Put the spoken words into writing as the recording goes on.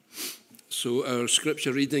So our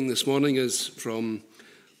scripture reading this morning is from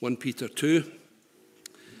 1 Peter 2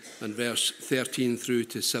 and verse 13 through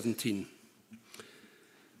to 17.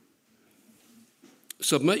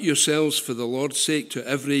 Submit yourselves for the Lord's sake to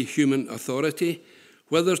every human authority,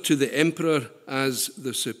 whether to the emperor as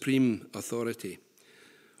the supreme authority,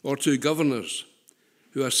 or to governors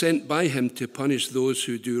who are sent by him to punish those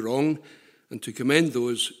who do wrong and to commend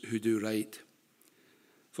those who do right.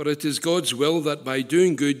 For it is God's will that by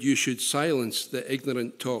doing good you should silence the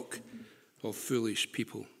ignorant talk of foolish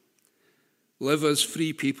people. Live as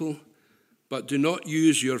free people, but do not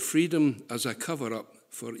use your freedom as a cover-up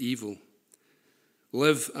for evil.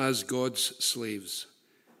 Live as God's slaves.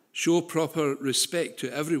 Show proper respect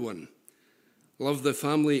to everyone. Love the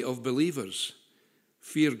family of believers.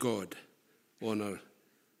 Fear God. Honor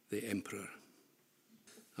the emperor.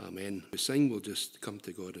 Amen. We sing, we'll just come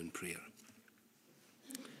to God in prayer.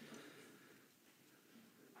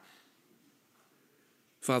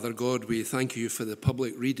 Father God, we thank you for the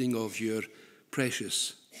public reading of your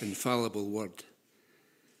precious, infallible word.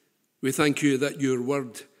 We thank you that your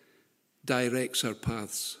word directs our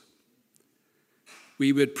paths.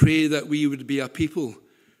 We would pray that we would be a people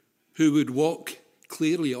who would walk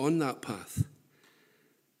clearly on that path.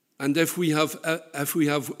 And if we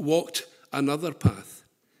have walked another path,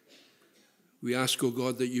 we ask, O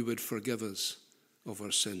God, that you would forgive us of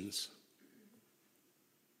our sins.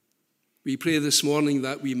 We pray this morning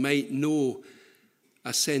that we might know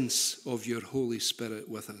a sense of your Holy Spirit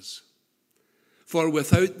with us. For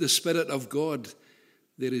without the Spirit of God,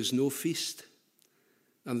 there is no feast.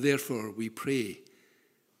 And therefore we pray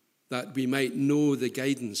that we might know the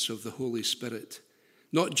guidance of the Holy Spirit,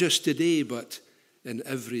 not just today, but in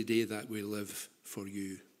every day that we live for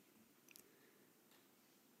you.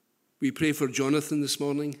 We pray for Jonathan this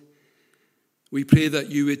morning. We pray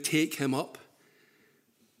that you would take him up.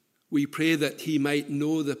 We pray that he might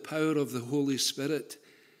know the power of the Holy Spirit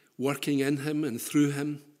working in him and through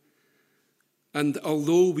him. And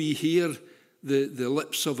although we hear the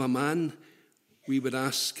lips of a man, we would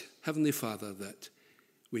ask, Heavenly Father, that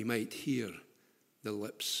we might hear the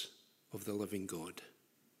lips of the living God.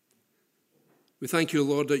 We thank you,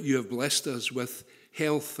 Lord, that you have blessed us with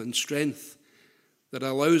health and strength that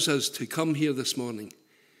allows us to come here this morning.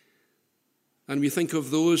 And we think of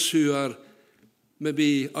those who are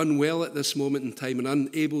maybe unwell at this moment in time and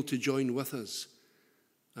unable to join with us.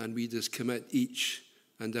 And we just commit each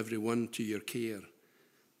and every one to your care,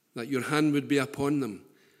 that your hand would be upon them,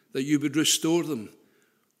 that you would restore them,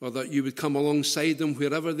 or that you would come alongside them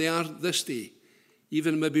wherever they are this day.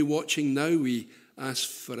 Even maybe watching now, we ask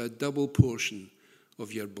for a double portion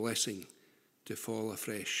of your blessing to fall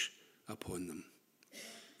afresh upon them.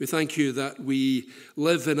 We thank you that we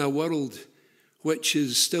live in a world which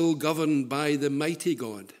is still governed by the mighty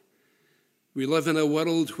God. We live in a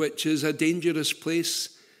world which is a dangerous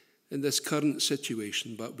place in this current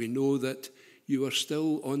situation, but we know that you are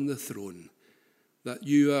still on the throne, that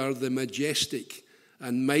you are the majestic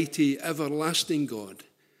and mighty everlasting God,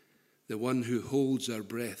 the one who holds our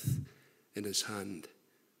breath in his hand.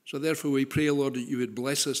 So therefore we pray, Lord, that you would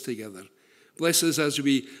bless us together. Bless us as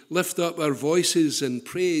we lift up our voices in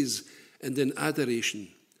praise and in adoration,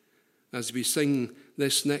 as we sing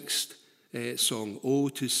this next song, Oh,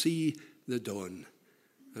 to see the dawn.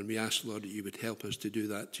 And we ask, Lord, that you would help us to do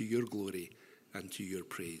that to your glory and to your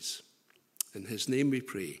praise. In his name we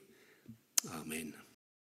pray. Amen.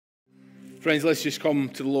 Friends, let's just come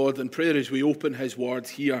to the Lord in prayer as we open his word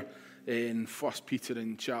here in 1 Peter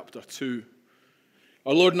in chapter 2.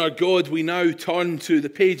 Our Lord and our God, we now turn to the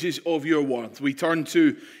pages of your word. We turn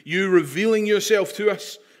to you revealing yourself to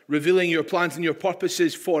us, revealing your plans and your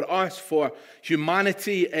purposes for us, for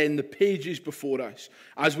humanity in the pages before us.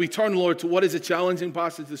 As we turn, Lord, to what is a challenging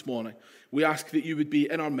passage this morning, we ask that you would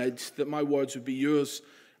be in our midst, that my words would be yours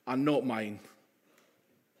and not mine.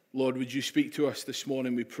 Lord, would you speak to us this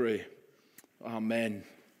morning, we pray. Amen.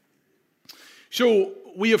 So,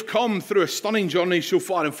 we have come through a stunning journey so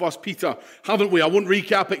far in 1 Peter, haven't we? I won't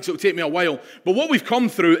recap it because it'll take me a while. But what we've come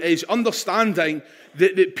through is understanding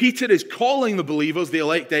that Peter is calling the believers, the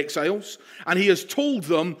elect exiles, and he has told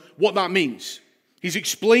them what that means. He's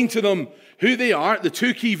explained to them who they are. The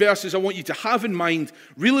two key verses I want you to have in mind,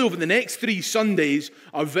 really over the next 3 Sundays,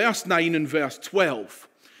 are verse 9 and verse 12.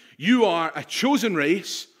 You are a chosen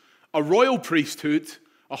race, a royal priesthood,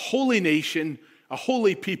 a holy nation, a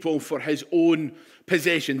holy people for his own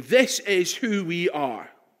possession. This is who we are.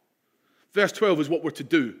 Verse 12 is what we're to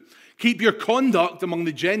do. Keep your conduct among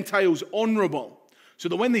the Gentiles honorable, so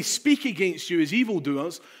that when they speak against you as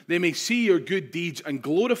evildoers, they may see your good deeds and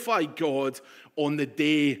glorify God on the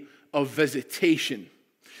day of visitation.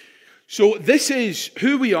 So this is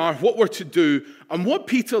who we are, what we're to do, and what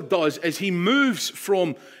Peter does is he moves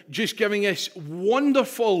from just giving us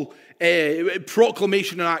wonderful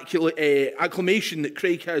proclamation and acclamation that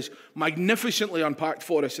Craig has magnificently unpacked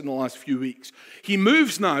for us in the last few weeks. He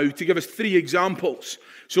moves now to give us 3 examples.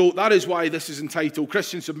 So that is why this is entitled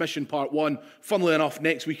Christian Submission Part 1. Funnily enough,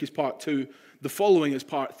 next week is Part 2. The following is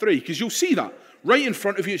Part 3, because you'll see that right in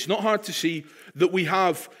front of you. It's not hard to see that we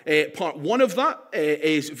have Part 1 of that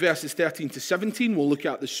is verses 13 to 17. We'll look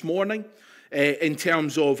at this morning in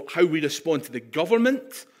terms of how we respond to the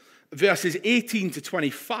government. Verses 18 to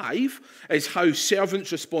 25 is how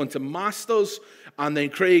servants respond to masters. And then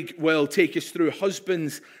Craig will take us through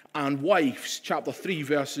husbands and wives, chapter 3,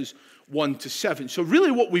 verses 1 to 7. So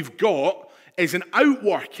really what we've got is an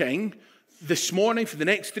outworking this morning for the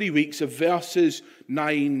next 3 weeks of verses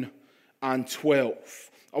 9 and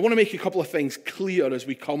 12. I want to make a couple of things clear as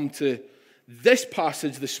we come to this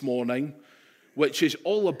passage this morning, which is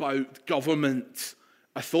all about government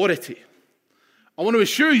authority. I want to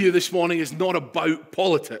assure you this morning is not about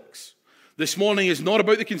politics. This morning is not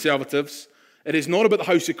about the Conservatives. It is not about the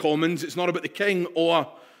House of Commons. It's not about the King or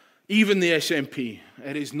even the SNP.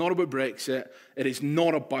 It is not about Brexit. It is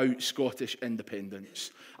not about Scottish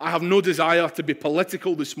independence. I have no desire to be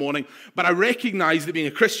political this morning, but I recognise that being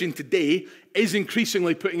a Christian today is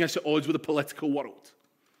increasingly putting us at odds with the political world.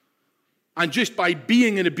 And just by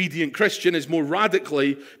being an obedient Christian is more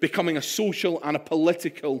radically becoming a social and a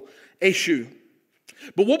political issue.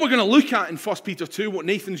 But what we're going to look at in 1 Peter 2, what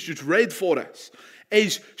Nathan's just read for us,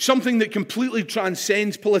 is something that completely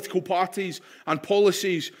transcends political parties and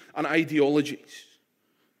policies and ideologies.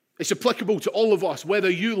 It's applicable to all of us, whether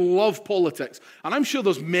you love politics. And I'm sure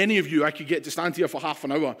there's many of you, I could get to stand here for half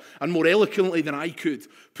an hour and more eloquently than I could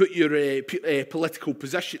put your political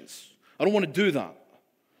positions. I don't want to do that.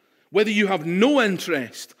 Whether you have no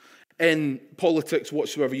interest in politics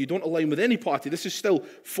whatsoever, you don't align with any party, this is still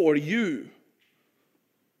for you.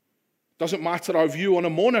 Doesn't matter our view on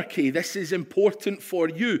a monarchy. This is important for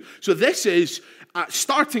you. So this is a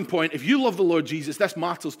starting point. If you love the Lord Jesus, this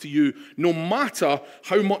matters to you, no matter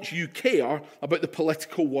how much you care about the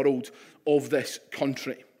political world of this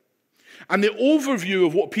country. And the overview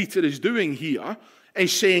of what Peter is doing here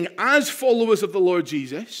is saying, as followers of the Lord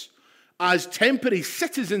Jesus, as temporary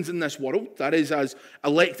citizens in this world, that is, as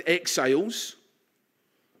elect exiles,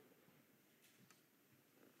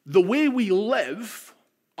 the way we live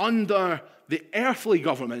under the earthly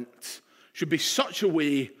government should be such a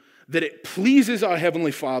way that it pleases our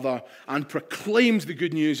Heavenly Father and proclaims the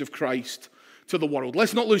good news of Christ to the world.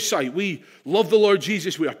 Let's not lose sight. We love the Lord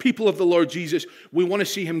Jesus. We are people of the Lord Jesus. We want to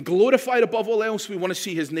see him glorified above all else. We want to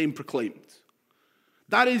see his name proclaimed.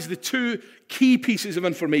 That is the 2 key pieces of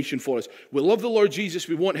information for us. We love the Lord Jesus.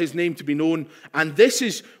 We want his name to be known. And this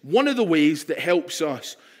is one of the ways that helps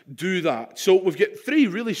us do that. So we've got 3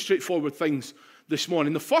 really straightforward things this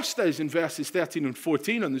morning. The first is in verses 13 and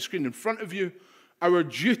 14 on the screen in front of you, our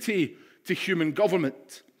duty to human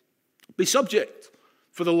government. Be subject,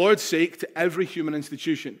 for the Lord's sake, to every human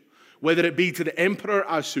institution, whether it be to the emperor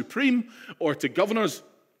as supreme or to governors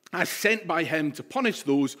as sent by him to punish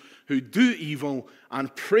those who do evil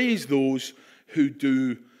and praise those who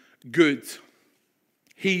do good.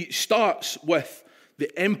 He starts with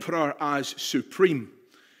the emperor as supreme,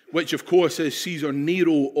 which of course is Caesar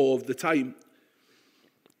Nero of the time.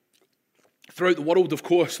 Throughout the world, of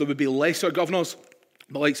course, there would be lesser governors.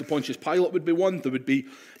 The likes of Pontius Pilate would be one. There would be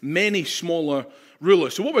many smaller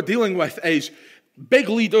rulers. So what we're dealing with is big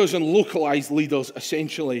leaders and localized leaders,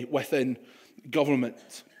 essentially, within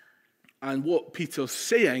government. And what Peter's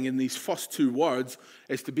saying in these first 2 words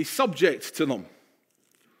is to be subject to them.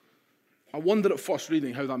 I wonder at first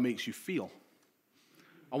reading how that makes you feel.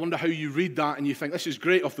 I wonder how you read that and you think, this is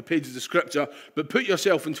great off the pages of Scripture, but put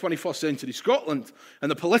yourself in 21st century Scotland and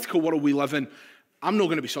the political world we live in, I'm not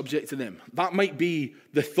going to be subject to them. That might be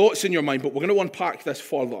the thoughts in your mind, but we're going to unpack this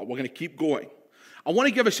further. We're going to keep going. I want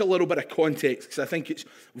to give us a little bit of context because I think it's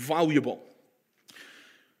valuable.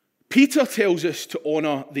 Peter tells us to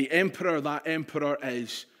honor the emperor. That emperor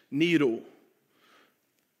is Nero.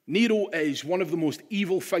 Nero is one of the most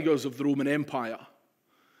evil figures of the Roman Empire.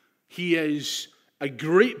 He is a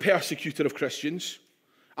great persecutor of Christians,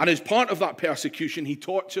 and as part of that persecution, he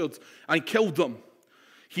tortured and killed them.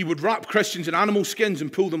 He would wrap Christians in animal skins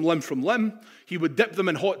and pull them limb from limb. He would dip them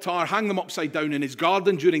in hot tar, hang them upside down in his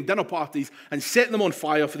garden during dinner parties, and set them on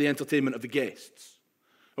fire for the entertainment of the guests.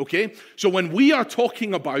 Okay? So when we are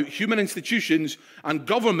talking about human institutions and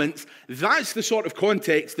governments, that's the sort of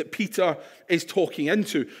context that Peter is talking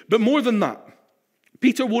into. But more than that,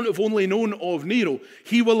 Peter won't have only known of Nero.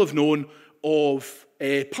 He will have known of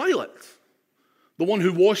Pilate, the one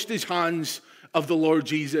who washed his hands of the Lord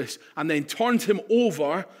Jesus and then turned him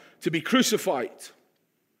over to be crucified.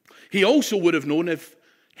 He also would have known if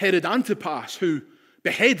Herod Antipas, who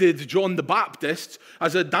beheaded John the Baptist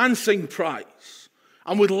as a dancing prize,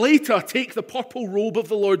 and would later take the purple robe of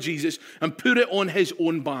the Lord Jesus and put it on his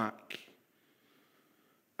own back.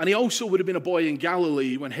 And he also would have been a boy in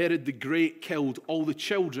Galilee when Herod the Great killed all the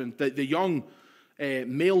children, the young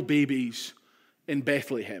male babies in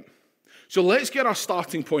Bethlehem. So let's get our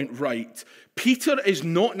starting point right. Peter is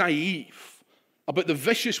not naive about the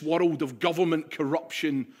vicious world of government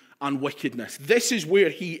corruption and wickedness. This is where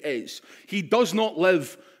he is. He does not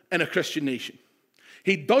live in a Christian nation.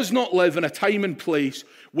 He does not live in a time and place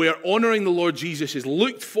where honoring the Lord Jesus is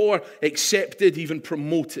looked for, accepted, even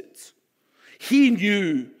promoted. He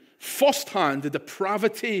knew firsthand the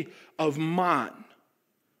depravity of man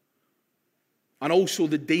and also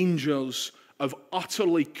the dangers of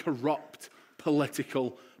utterly corrupt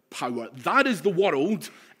political power. That is the world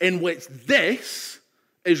in which this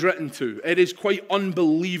is written to. It is quite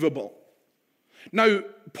unbelievable. Now,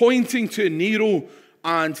 pointing to Nero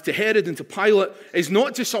and to Herod and to Pilate is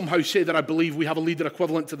not to somehow say that I believe we have a leader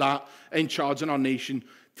equivalent to that in charge in our nation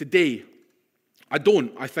today. I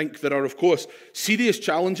don't. I think there are, of course, serious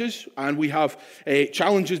challenges, and we have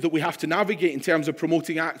challenges that we have to navigate in terms of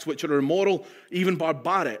promoting acts which are immoral, even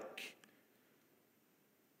barbaric.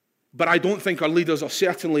 But I don't think our leaders are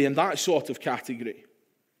certainly in that sort of category.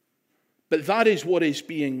 But that is what is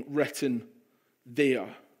being written there.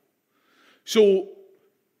 So,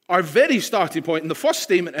 our very starting point, and the first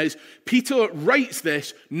statement is, Peter writes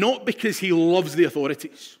this not because he loves the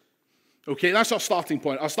authorities. Okay, that's our starting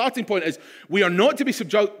point. Our starting point is we are not to be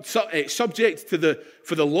subject to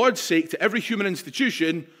for the Lord's sake to every human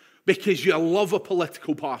institution because you love a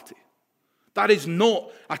political party. That is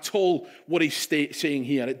not at all what he's saying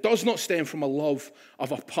here. It does not stem from a love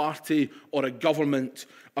of a party or a government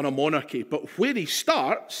or a monarchy. But where he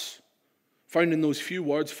starts, found in those few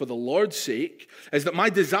words, for the Lord's sake, is that my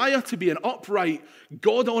desire to be an upright,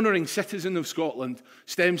 God-honouring citizen of Scotland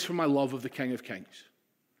stems from my love of the King of Kings.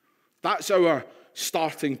 That's our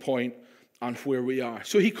starting point and where we are.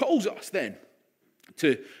 So he calls us then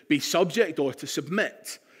to be subject or to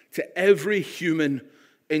submit to every human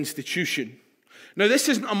institution. Now, this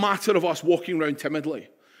isn't a matter of us walking around timidly.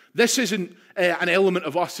 This isn't an element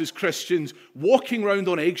of us as Christians walking around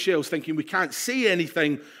on eggshells thinking we can't say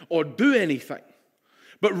anything or do anything.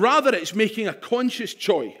 But rather it's making a conscious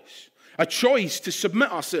choice, a choice to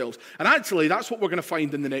submit ourselves. And actually, that's what we're going to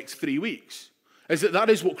find in the next 3 weeks, is that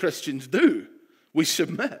is what Christians do. We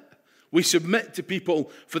submit. We submit to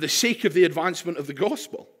people for the sake of the advancement of the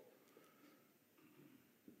gospel.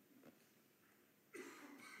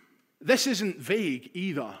 This isn't vague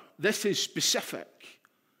either. This is specific.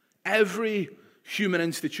 Every human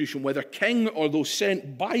institution, whether king or those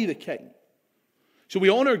sent by the king. So we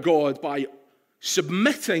honor God by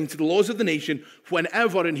submitting to the laws of the nation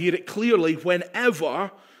whenever, and hear it clearly, whenever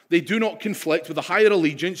they do not conflict with the higher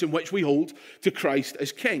allegiance in which we hold to Christ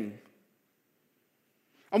as king.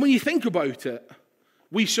 And when you think about it,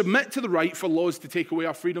 we submit to the right for laws to take away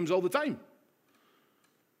our freedoms all the time.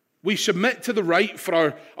 We submit to the right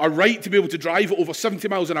for our right to be able to drive at over 70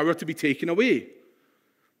 miles an hour to be taken away.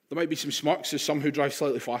 There might be some smirks as some who drive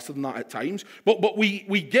slightly faster than that at times, but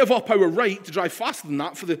we give up our right to drive faster than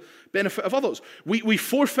that for the benefit of others. We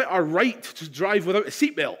forfeit our right to drive without a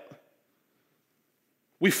seatbelt.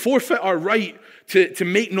 We forfeit our right to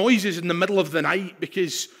make noises in the middle of the night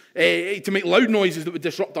because to make loud noises that would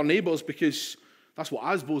disrupt our neighbours, because that's what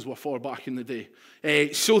ASBOs were for back in the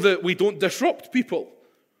day, so that we don't disrupt people.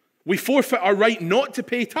 We forfeit our right not to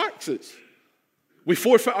pay taxes. We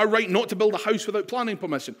forfeit our right not to build a house without planning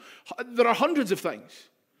permission. There are hundreds of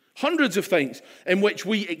things in which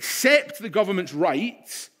we accept the government's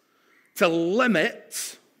rights to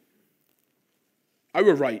limit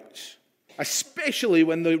our rights, especially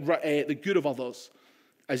when the good of others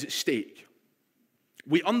is at stake.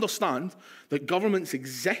 We understand that governments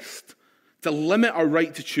exist to limit our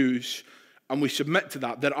right to choose, and we submit to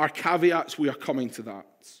that. There are caveats, we are coming to that.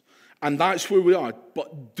 And that's where we are.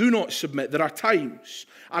 But do not submit. There are times,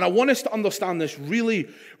 and I want us to understand this really,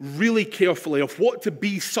 really carefully, of what to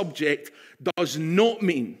be subject does not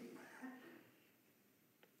mean.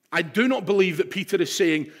 I do not believe that Peter is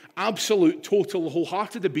saying absolute, total,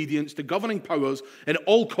 wholehearted obedience to governing powers in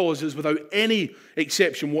all causes without any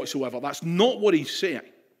exception whatsoever. That's not what he's saying.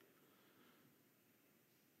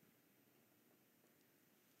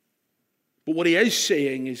 But what he is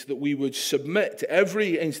saying is that we would submit to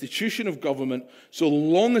every institution of government so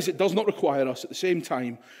long as it does not require us at the same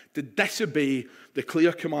time to disobey the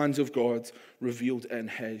clear commands of God revealed in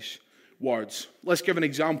his words. Let's give an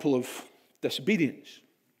example of disobedience.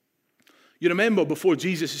 You remember before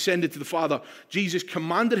Jesus ascended to the Father, Jesus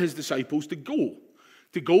commanded his disciples to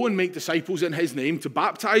go and make disciples in his name, to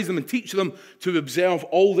baptize them and teach them to observe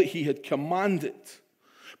all that he had commanded.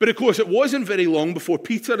 But of course, it wasn't very long before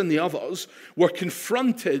Peter and the others were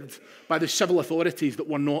confronted by the civil authorities that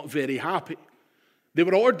were not very happy. They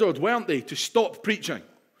were ordered, weren't they, to stop preaching.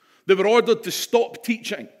 They were ordered to stop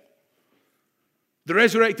teaching. The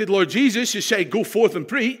resurrected Lord Jesus has said, go forth and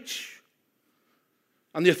preach.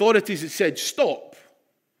 And the authorities had said, stop.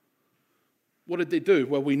 What did they do?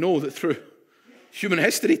 Well, we know that through human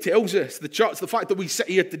history tells us, the church, the fact that we sit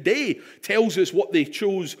here today tells us what they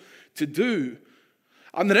chose to do.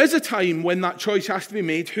 And there is a time when that choice has to be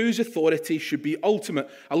made, whose authority should be ultimate.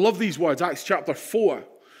 I love these words, Acts chapter 4.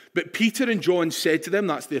 But Peter and John said to them,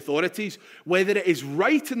 that's the authorities, whether it is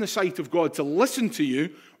right in the sight of God to listen to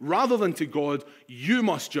you rather than to God, you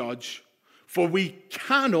must judge. For we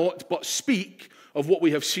cannot but speak of what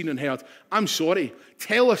we have seen and heard. I'm sorry,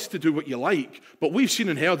 tell us to do what you like, but we've seen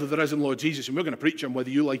and heard that there is in Lord Jesus, and we're going to preach him whether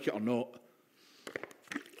you like it or not.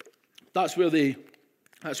 That's where they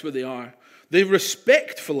are. They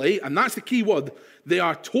respectfully, and that's the key word, they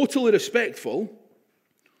are totally respectful,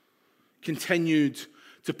 continued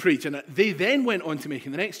to preach. And they then went on to make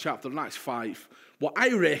in the next chapter, in Acts 5, what I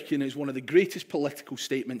reckon is one of the greatest political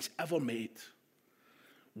statements ever made.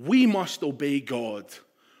 We must obey God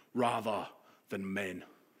rather than men.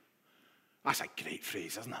 That's a great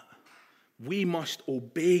phrase, isn't it? We must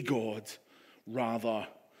obey God rather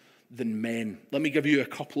than men. Let me give you a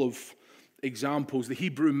couple of examples. The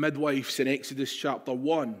Hebrew midwives in Exodus chapter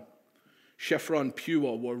 1, Shiphrah and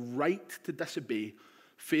Puah, were right to disobey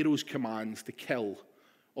Pharaoh's commands to kill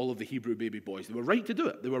all of the Hebrew baby boys. They were right to do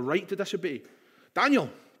it. They were right to disobey. Daniel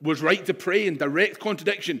was right to pray in direct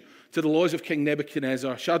contradiction to the laws of King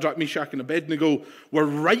Nebuchadnezzar. Shadrach, Meshach, and Abednego were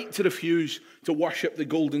right to refuse to worship the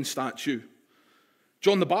golden statue.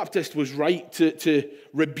 John the Baptist was right to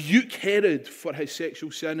rebuke Herod for his sexual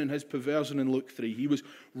sin and his perversion in Luke 3. He was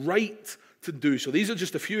right to do so. These are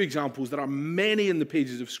just a few examples. There are many in the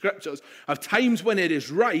pages of Scriptures of times when it is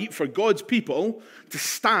right for God's people to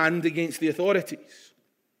stand against the authorities.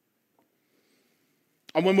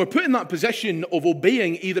 And when we're put in that position of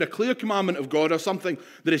obeying either a clear commandment of God or something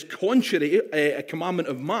that is contrary, a commandment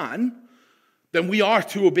of man, then we are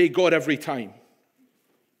to obey God every time.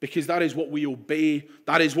 Because that is what we obey,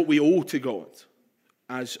 that is what we owe to God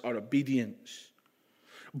as our obedience.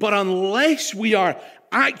 But unless we are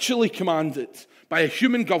actually commanded by a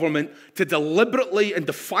human government to deliberately and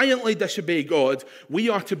defiantly disobey God, we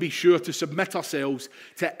are to be sure to submit ourselves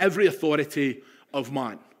to every authority of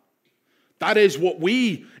man. That is what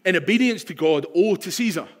we, in obedience to God, owe to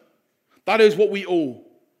Caesar. That is what we owe.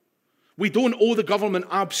 We don't owe the government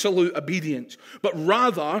absolute obedience, but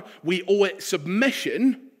rather we owe it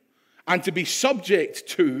submission and to be subject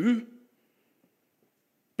to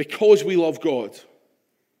because we love God.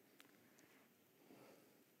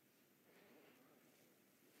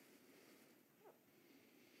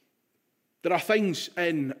 There are things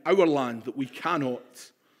in our land that we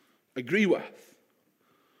cannot agree with.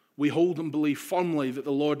 We hold and believe firmly that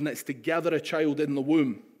the Lord knits together a child in the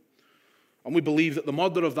womb. And we believe that the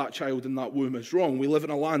murder of that child in that womb is wrong. We live in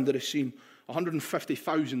a land that has seen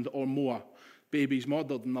 150,000 or more babies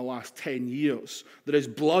murdered in the last 10 years. There is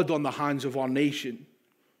blood on the hands of our nation.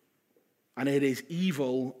 And it is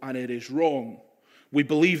evil and it is wrong. We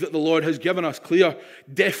believe that the Lord has given us clear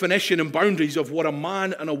definition and boundaries of what a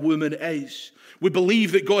man and a woman is. We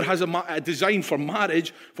believe that God has a design for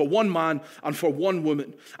marriage for one man and for one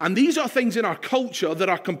woman. And these are things in our culture that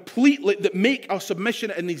are that make our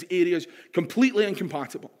submission in these areas completely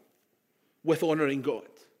incompatible with honoring God.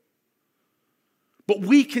 But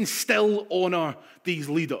we can still honor these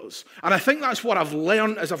leaders. And I think that's what I've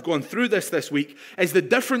learned as I've gone through this week, is the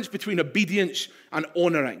difference between obedience and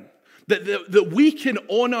honoring. That we can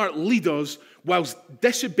honor leaders whilst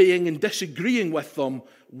disobeying and disagreeing with them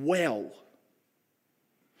well.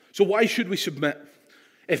 So why should we submit?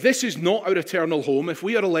 If this is not our eternal home, if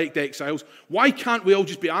we are elect exiles, why can't we all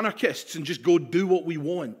just be anarchists and just go do what we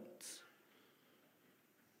want?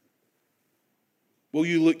 Will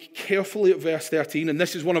you look carefully at verse 13? And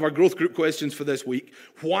this is one of our growth group questions for this week.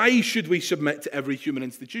 Why should we submit to every human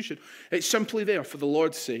institution? It's simply there for the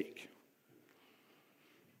Lord's sake.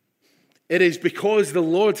 It is because the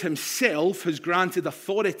Lord himself has granted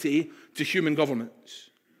authority to human governments.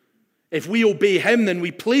 If we obey him, then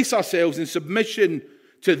we place ourselves in submission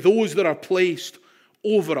to those that are placed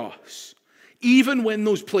over us, even when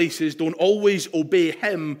those places don't always obey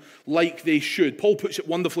him like they should. Paul puts it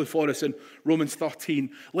wonderfully for us in Romans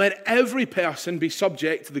 13. Let every person be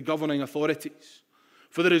subject to the governing authorities,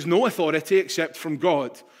 for there is no authority except from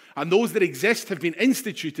God, and those that exist have been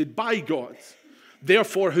instituted by God.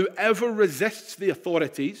 Therefore, whoever resists the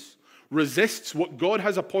authorities resists what God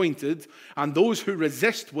has appointed, and those who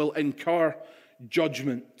resist will incur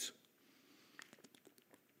judgment.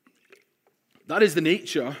 That is the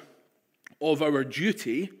nature of our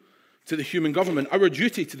duty to the human government. Our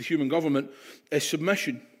duty to the human government is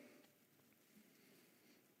submission.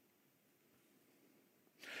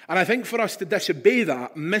 And I think for us to disobey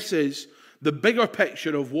that misses the bigger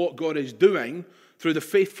picture of what God is doing through the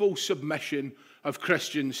faithful submission of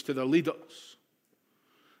Christians to their leaders.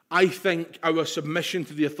 I think our submission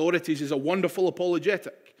to the authorities is a wonderful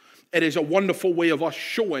apologetic. It is a wonderful way of us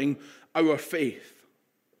showing our faith.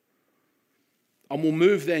 And we'll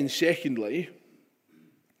move then, secondly,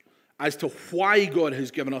 as to why God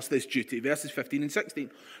has given us this duty. Verses 15 and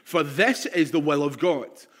 16. For this is the will of God,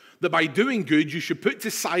 that by doing good you should put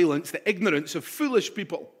to silence the ignorance of foolish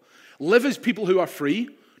people. Live as people who are free,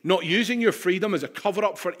 not using your freedom as a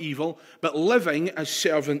cover-up for evil, but living as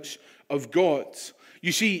servants of God.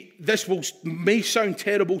 You see, this may sound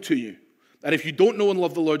terrible to you. And if you don't know and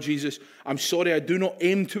love the Lord Jesus, I'm sorry, I do not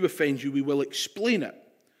aim to offend you. We will explain it.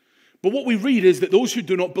 But what we read is that those who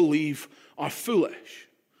do not believe are foolish.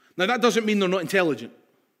 Now, that doesn't mean they're not intelligent.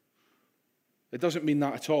 It doesn't mean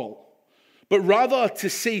that at all. But rather, to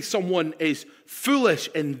say someone is foolish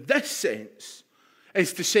in this sense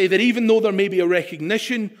is to say that even though there may be a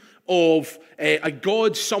recognition of a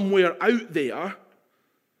God somewhere out there,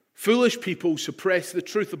 foolish people suppress the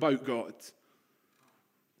truth about God.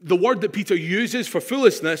 The word that Peter uses for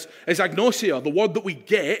foolishness is agnosia, the word that we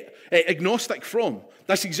get agnostic from.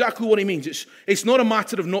 That's exactly what he means. It's not a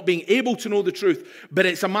matter of not being able to know the truth, but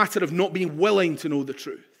it's a matter of not being willing to know the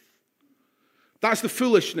truth. That's the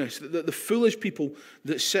foolishness, the foolish people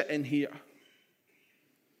that sit in here.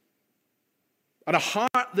 And a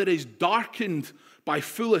heart that is darkened by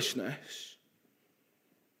foolishness,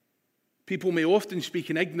 people may often speak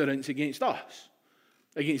in ignorance against us,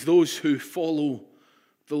 against those who follow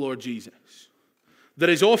the Lord Jesus. There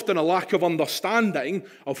is often a lack of understanding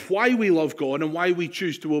of why we love God and why we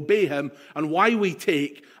choose to obey him and why we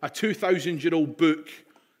take a 2,000-year-old book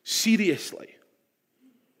seriously.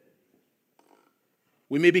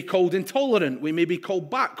 We may be called intolerant. We may be called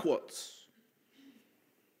backwards.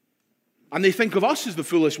 And they think of us as the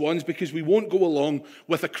foolish ones because we won't go along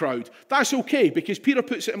with a crowd. That's okay, because Peter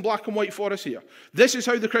puts it in black and white for us here. This is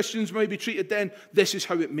how the Christians may be treated then. This is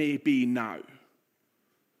how it may be now.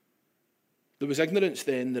 There was ignorance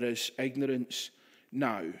then, there is ignorance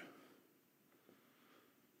now.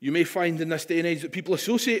 You may find in this day and age that people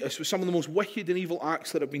associate us with some of the most wicked and evil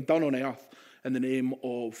acts that have been done on earth in the name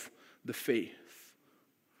of the faith.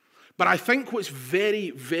 But I think what's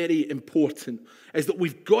very, very important is that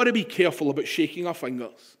we've got to be careful about shaking our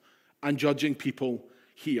fingers and judging people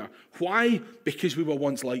here. Why? Because we were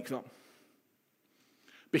once like them.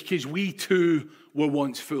 Because we too were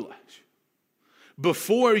once foolish.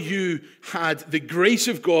 Before you had the grace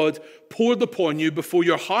of God poured upon you, before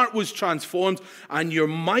your heart was transformed and your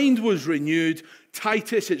mind was renewed,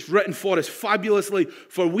 Titus, it's written for us fabulously,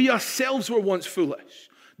 for we ourselves were once foolish,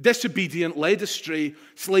 disobedient, led astray,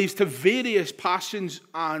 slaves to various passions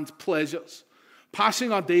and pleasures,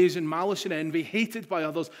 passing our days in malice and envy, hated by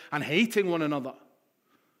others and hating one another.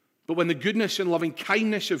 But when the goodness and loving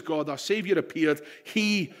kindness of God, our Savior, appeared,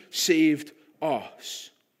 he saved us.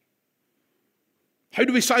 How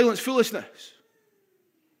do we silence foolishness?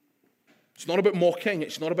 It's not about mocking.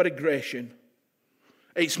 It's not about aggression.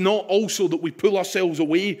 It's not also that we pull ourselves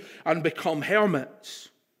away and become hermits.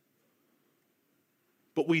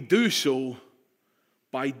 But we do so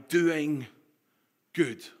by doing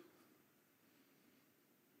good.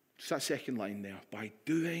 It's that second line there. By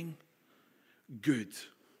doing good.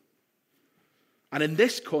 And in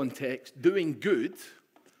this context, doing good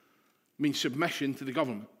means submission to the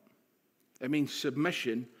government. It means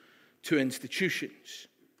submission to institutions.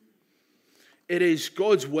 It is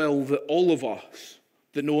God's will that all of us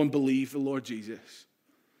that know and believe the Lord Jesus,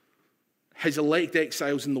 his elect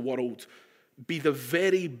exiles in the world, be the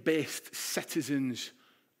very best citizens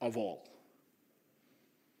of all,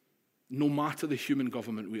 no matter the human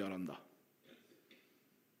government we are under,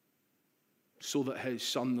 so that his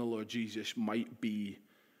Son, the Lord Jesus, might be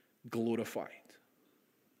glorified.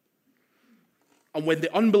 And when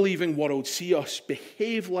the unbelieving world see us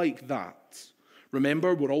behave like that,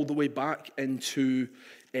 Remember, we're all the way back into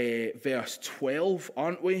verse 12,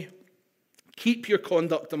 aren't we? Keep your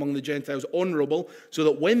conduct among the Gentiles honorable, so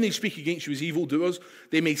that when they speak against you as evildoers,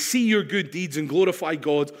 they may see your good deeds and glorify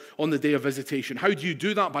God on the day of visitation. How do you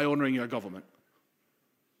do that? By honoring your government.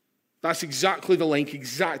 That's exactly the link,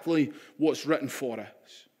 exactly what's written for us.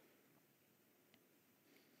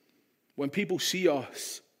 When people see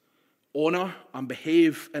us honor and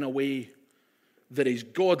behave in a way that is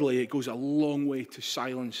godly, it goes a long way to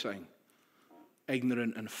silencing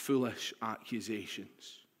ignorant and foolish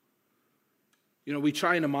accusations. You know, we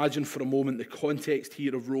try and imagine for a moment the context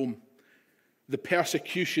here of Rome, the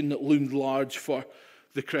persecution that loomed large for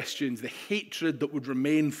the Christians, the hatred that would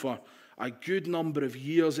remain for a good number of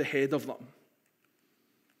years ahead of them.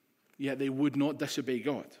 Yet they would not disobey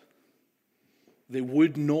God. They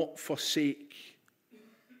would not forsake.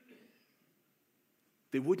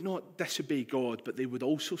 They would not disobey God, but they would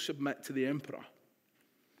also submit to the emperor.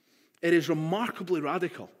 It is remarkably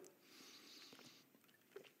radical.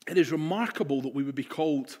 It is remarkable that we would be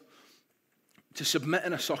called to submit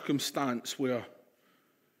in a circumstance where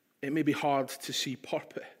it may be hard to see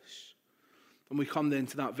purpose. And we come then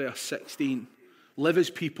to that verse 16. Live as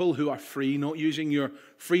people who are free, not using your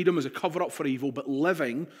freedom as a cover-up for evil, but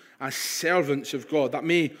living as servants of God.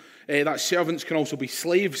 That servants can also be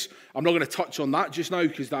slaves. I'm not going to touch on that just now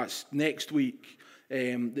because that's next week,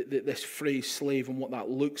 this phrase slave and what that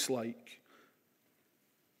looks like.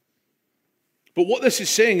 But what this is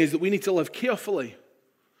saying is that we need to live carefully.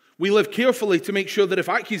 We live carefully to make sure that if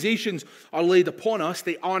accusations are laid upon us,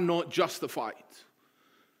 they are not justified.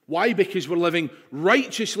 Why? Because we're living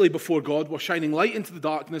righteously before God, we're shining light into the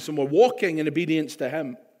darkness, and we're walking in obedience to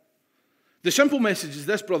Him. The simple message is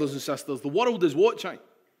this, brothers and sisters: the world is watching.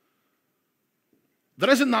 There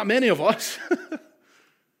isn't that many of us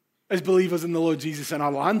as believers in the Lord Jesus in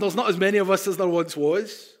our land. There's not as many of us as there once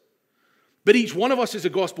was. But each one of us is a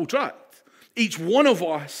gospel tract. Each one of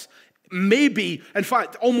us may be, in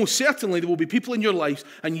fact, almost certainly there will be people in your lives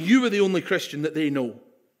and you are the only Christian that they know.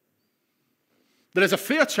 There is a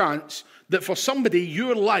fair chance that for somebody,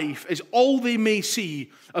 your life is all they may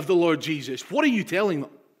see of the Lord Jesus. What are you telling them?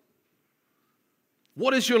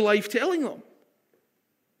 What is your life telling them?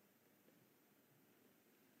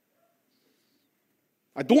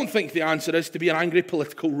 I don't think the answer is to be an angry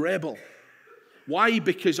political rebel. Why?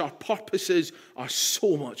 Because our purposes are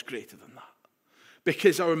so much greater than that.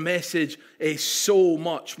 Because our message is so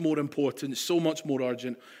much more important, so much more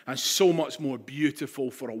urgent, and so much more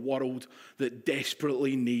beautiful for a world that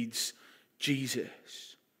desperately needs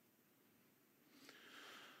Jesus.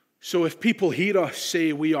 So if people hear us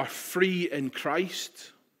say we are free in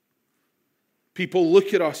Christ, people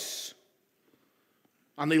look at us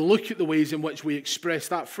and they look at the ways in which we express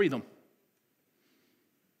that freedom.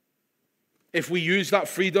 If we use that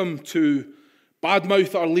freedom to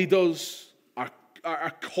badmouth our leaders,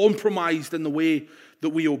 are compromised in the way that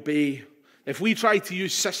we obey, if we try to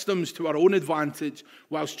use systems to our own advantage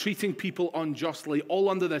whilst treating people unjustly, all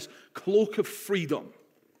under this cloak of freedom,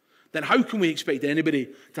 then how can we expect anybody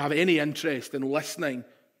to have any interest in listening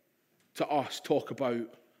to us talk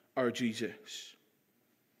about our Jesus?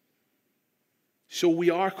 So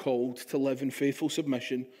we are called to live in faithful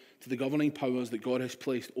submission to the governing powers that God has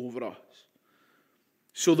placed over us,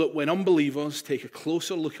 so that when unbelievers take a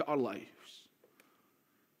closer look at our lives,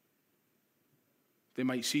 they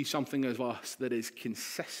might see something of us that is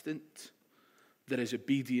consistent, that is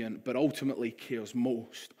obedient, but ultimately cares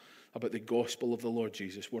most about the gospel of the Lord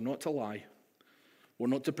Jesus. We're not to lie. We're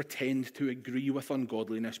not to pretend to agree with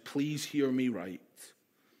ungodliness. Please hear me right.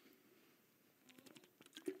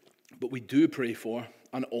 But we do pray for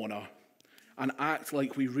and honor and act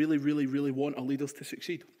like we really, really, really want our leaders to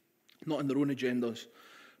succeed. Not in their own agendas,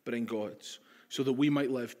 but in God's, so that we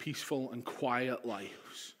might live peaceful and quiet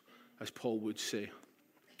lives, as Paul would say.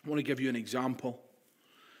 I want to give you an example.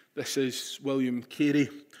 This is William Carey.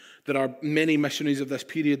 There are many missionaries of this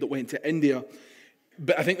period that went to India,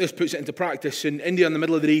 but I think this puts it into practice. In India in the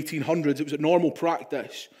middle of the 1800s, it was a normal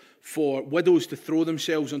practice for widows to throw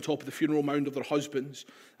themselves on top of the funeral mound of their husbands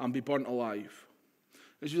and be burnt alive.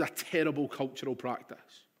 This was a terrible cultural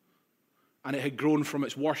practice, and it had grown from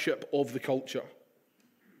its worship of the culture.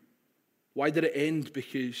 Why did it end?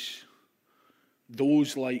 Because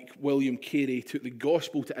those like William Carey took the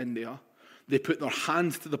gospel to India, they put their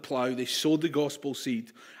hand to the plough, they sowed the gospel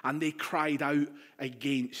seed, and they cried out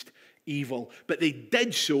against evil. But they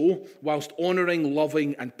did so whilst honouring,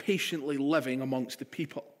 loving, and patiently living amongst the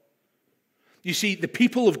people. You see, the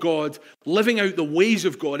people of God, living out the ways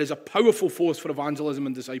of God, is a powerful force for evangelism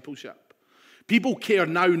and discipleship. People care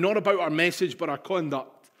now not about our message, but our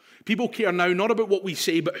conduct. People care now not about what we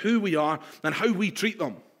say, but who we are and how we treat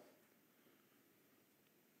them.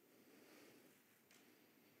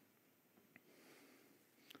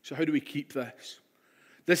 So how do we keep this?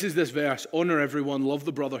 This is this verse: honor everyone, love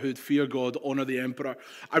the brotherhood, fear God, honor the emperor.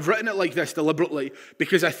 I've written it like this deliberately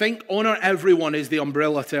because I think honor everyone is the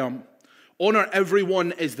umbrella term. Honor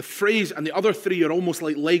everyone is the phrase, and the other three are almost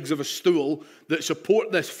like legs of a stool that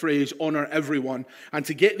support this phrase, honor everyone. And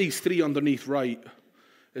to get these three underneath right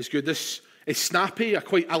is good. This is snappy.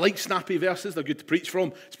 I like snappy verses. They're good to preach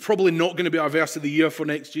from. It's probably not going to be our verse of the year for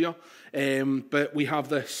next year. But we have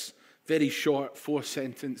this very short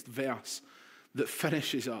 4-sentenced verse that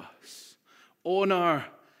finishes us. Honor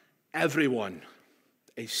everyone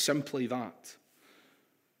is simply that.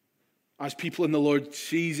 As people in the Lord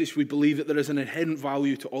Jesus, we believe that there is an inherent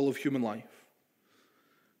value to all of human life.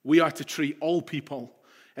 We are to treat all people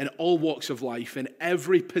in all walks of life, in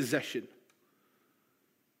every position,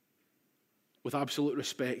 with absolute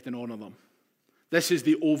respect and honor them. This is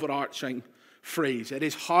the overarching phrase. It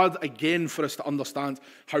is hard, again, for us to understand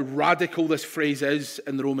how radical this phrase is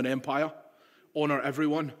in the Roman Empire. Honor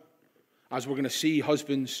everyone. As we're going to see,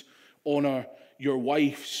 husbands, honor your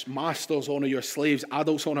wives, masters, honor your slaves,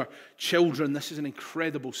 adults, honor children. This is an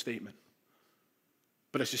incredible statement.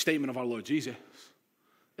 But it's a statement of our Lord Jesus.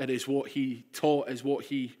 It is what he taught, is what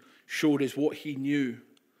he showed, is what he knew.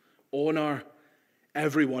 Honor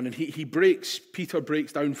everyone. And Peter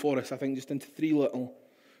breaks down for us, I think, just into 3 little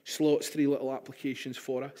slots, 3 little applications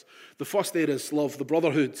for us. The first there is love the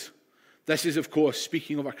brotherhood. This is, of course,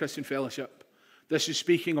 speaking of our Christian fellowship. This is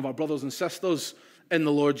speaking of our brothers and sisters in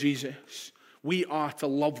the Lord Jesus. We are to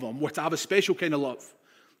love them. We're to have a special kind of love.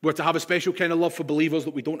 We're to have a special kind of love for believers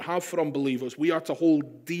that we don't have for unbelievers. We are to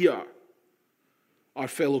hold dear our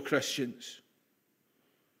fellow Christians.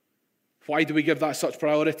 Why do we give that such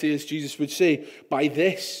priority? As Jesus would say, by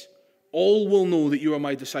this, all will know that you are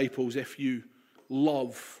my disciples if you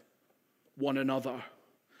love one another.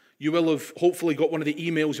 You will have hopefully got one of the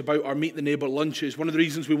emails about our Meet the Neighbour lunches. One of the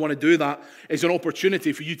reasons we want to do that is an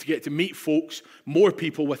opportunity for you to get to meet folks, more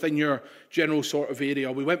people within your general sort of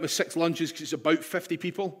area. We went with 6 lunches because it's about 50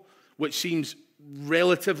 people, which seems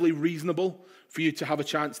relatively reasonable for you to have a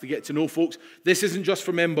chance to get to know folks. This isn't just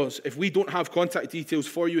for members. If we don't have contact details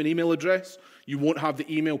for you, an email address, you won't have the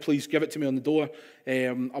email. Please give it to me on the door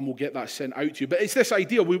and we'll get that sent out to you. But it's this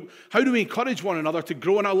idea, how do we encourage one another to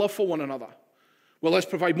grow in our love for one another? Well, let's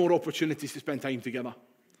provide more opportunities to spend time together.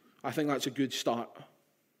 I think that's a good start.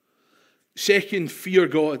 Second, fear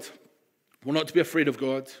God. We're not to be afraid of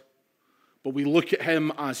God, but we look at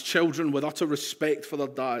him as children with utter respect for their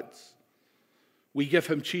dads. We give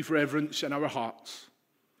him chief reverence in our hearts,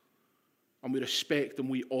 and we respect and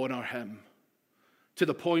we honor him to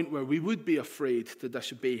the point where we would be afraid to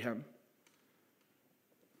disobey him.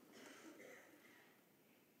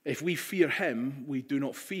 If we fear him, we do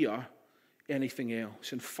not fear anything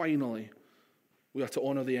else. And finally, we are to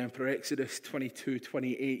honor the emperor. Exodus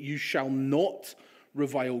 22:28. You shall not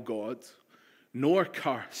revile God, nor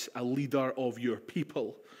curse a leader of your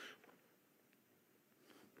people.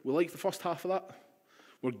 We like the first half of that.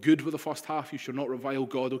 We're good with the first half. You shall not revile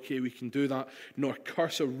God. Okay, we can do that. Nor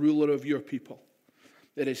curse a ruler of your people.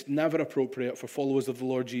 It is never appropriate for followers of the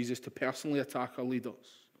Lord Jesus to personally attack our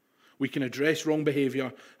leaders. We can address wrong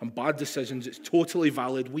behavior and bad decisions. It's totally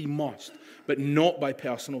valid. We must, but not by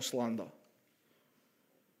personal slander.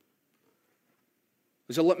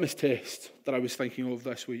 There's a litmus test that I was thinking of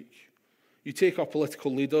this week. You take our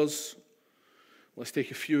political leaders. Let's take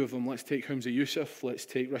a few of them. Let's take Humza Yousaf. Let's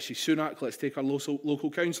take Rishi Sunak. Let's take our local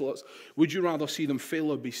councillors. Would you rather see them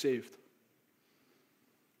fail or be saved?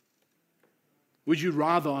 Would you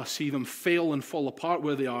rather see them fail and fall apart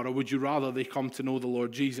where they are, or would you rather they come to know the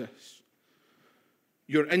Lord Jesus?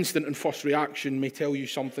 Your instant and first reaction may tell you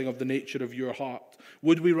something of the nature of your heart.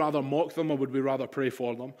 Would we rather mock them or would we rather pray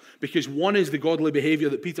for them? Because one is the godly behavior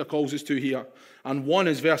that Peter calls us to here, and one,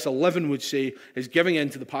 as verse 11 would say, is giving in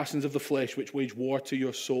to the passions of the flesh which wage war to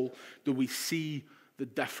your soul. Do we see the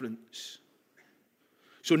difference?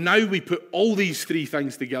 So now we put all these 3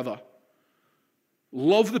 things together.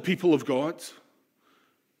 Love the people of God,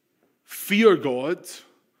 fear God,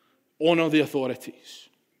 honor the authorities.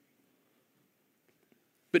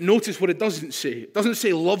 But notice what it doesn't say. It doesn't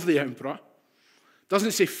say love the emperor. It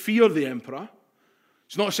doesn't say fear the emperor.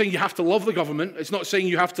 It's not saying you have to love the government. It's not saying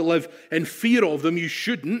you have to live in fear of them. You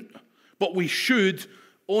shouldn't, but we should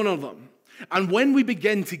honor them. And when we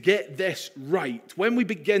begin to get this right, when we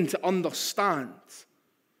begin to understand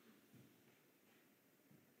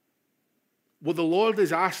what the Lord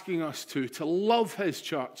is asking us to love his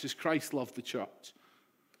church as Christ loved the church,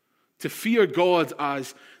 to fear God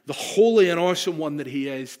as the holy and awesome one that he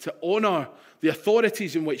is, to honor the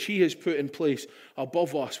authorities in which he has put in place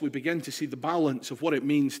above us, we begin to see the balance of what it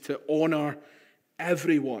means to honor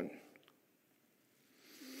everyone.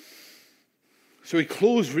 So we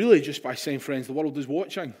close really just by saying, friends, the world is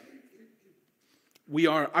watching. We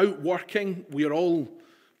are out working. We are all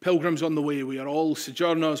pilgrims on the way. We are all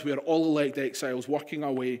sojourners. We are all elect exiles working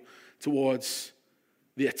our way towards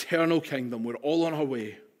the eternal kingdom. We're all on our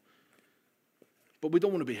way. But we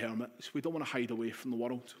don't want to be hermits. We don't want to hide away from the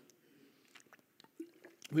world.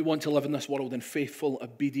 We want to live in this world in faithful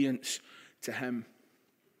obedience to him.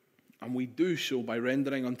 And we do so by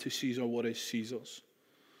rendering unto Caesar what is Caesar's.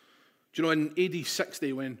 Do you know, in AD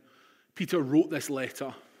 60, when Peter wrote this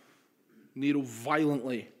letter, Nero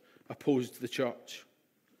violently opposed the church.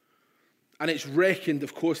 And it's reckoned,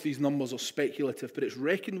 of course these numbers are speculative, but it's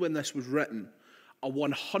reckoned when this was written, a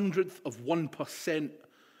 100th of 1%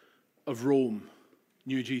 of Rome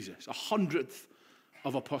knew Jesus. 100th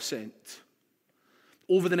of a percent.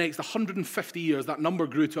 Over the next 150 years, that number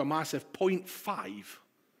grew to a massive 0.5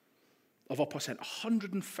 of a percent.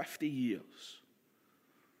 150 years.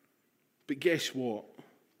 But guess what?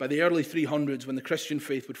 By the early 300s, when the Christian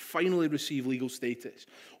faith would finally receive legal status,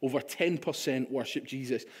 over 10% worshipped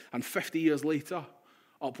Jesus. And 50 years later,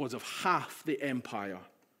 upwards of half the empire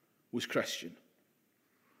was Christian.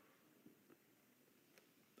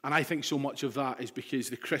 And I think so much of that is because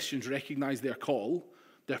the Christians recognized their call.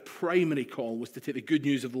 Their primary call was to take the good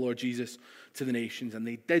news of the Lord Jesus to the nations. And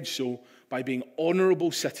they did so by being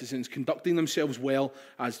honorable citizens, conducting themselves well,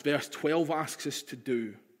 as verse 12 asks us to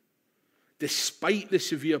do. Despite the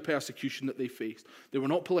severe persecution that they faced, they were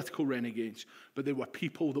not political renegades, but they were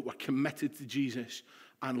people that were committed to Jesus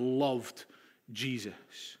and loved Jesus.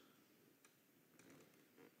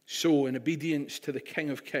 So, in obedience to the King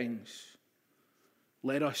of Kings,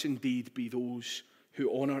 let us indeed be those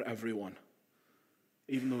who honor everyone,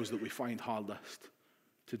 even those that we find hardest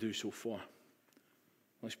to do so for.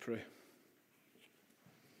 Let's pray.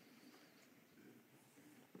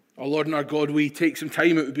 Our Lord and our God, we take some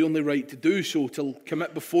time, it would be only right to do so, to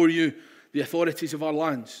commit before you the authorities of our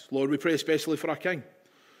lands. Lord, we pray especially for our King.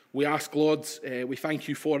 We ask, Lord, we thank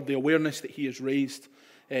you for the awareness that he has raised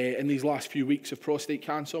in these last few weeks of prostate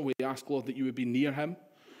cancer. We ask, Lord, that you would be near him.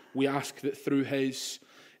 We ask that through his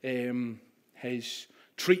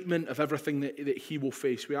treatment of everything that he will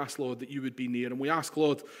face, we ask, Lord, that you would be near. And we ask,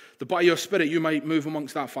 Lord, that by your Spirit you might move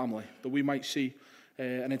amongst that family, that we might see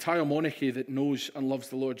an entire monarchy that knows and loves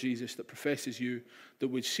the Lord Jesus, that professes you, that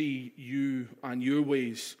would see you and your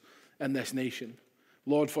ways in this nation.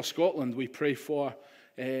 Lord, for Scotland, we pray for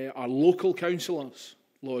our local councillors.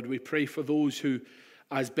 Lord, we pray for those who,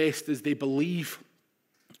 as best as they believe,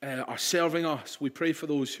 are serving us. We pray for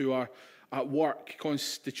those who are at work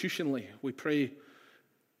constitutionally. We pray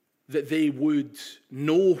that they would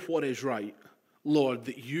know what is right. Lord,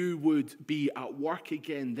 that you would be at work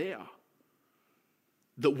again there.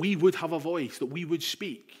 That we would have a voice, that we would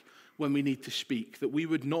speak when we need to speak, that we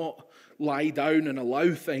would not lie down and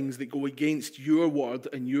allow things that go against your word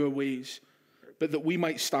and your ways, but that we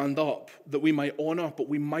might stand up, that we might honor, but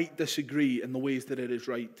we might disagree in the ways that it is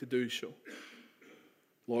right to do so.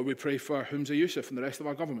 Lord, we pray for Humza Yusuf and the rest of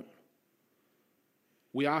our government.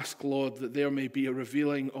 We ask, Lord, that there may be a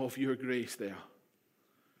revealing of your grace there.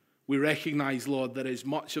 We recognize, Lord, there is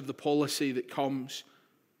much of the policy that comes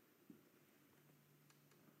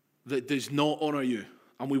that does not honor you,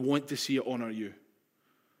 and we want to see it honor you.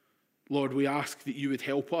 Lord, we ask that you would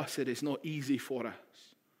help us. It is not easy for us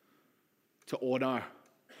to honor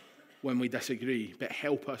when we disagree, but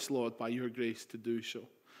help us, Lord, by your grace to do so.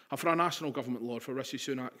 And for our national government, Lord, for Rishi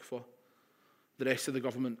Sunak, for the rest of the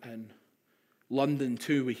government in London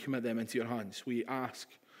too, we commit them into your hands. We ask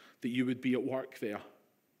that you would be at work there.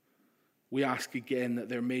 We ask again that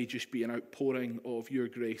there may just be an outpouring of your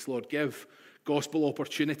grace. Lord, give gospel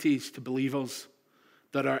opportunities to believers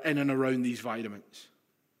that are in and around these environments.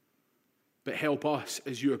 But help us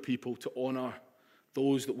as your people to honor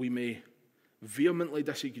those that we may vehemently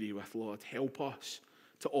disagree with, Lord. Help us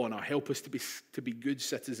to honor. Help us to be good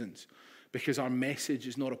citizens, because our message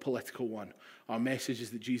is not a political one. Our message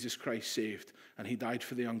is that Jesus Christ saved and he died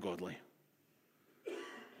for the ungodly.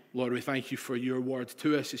 Lord, we thank you for your word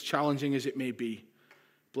to us, as challenging as it may be.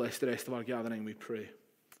 Bless the rest of our gathering, we pray.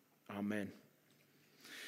 Amen.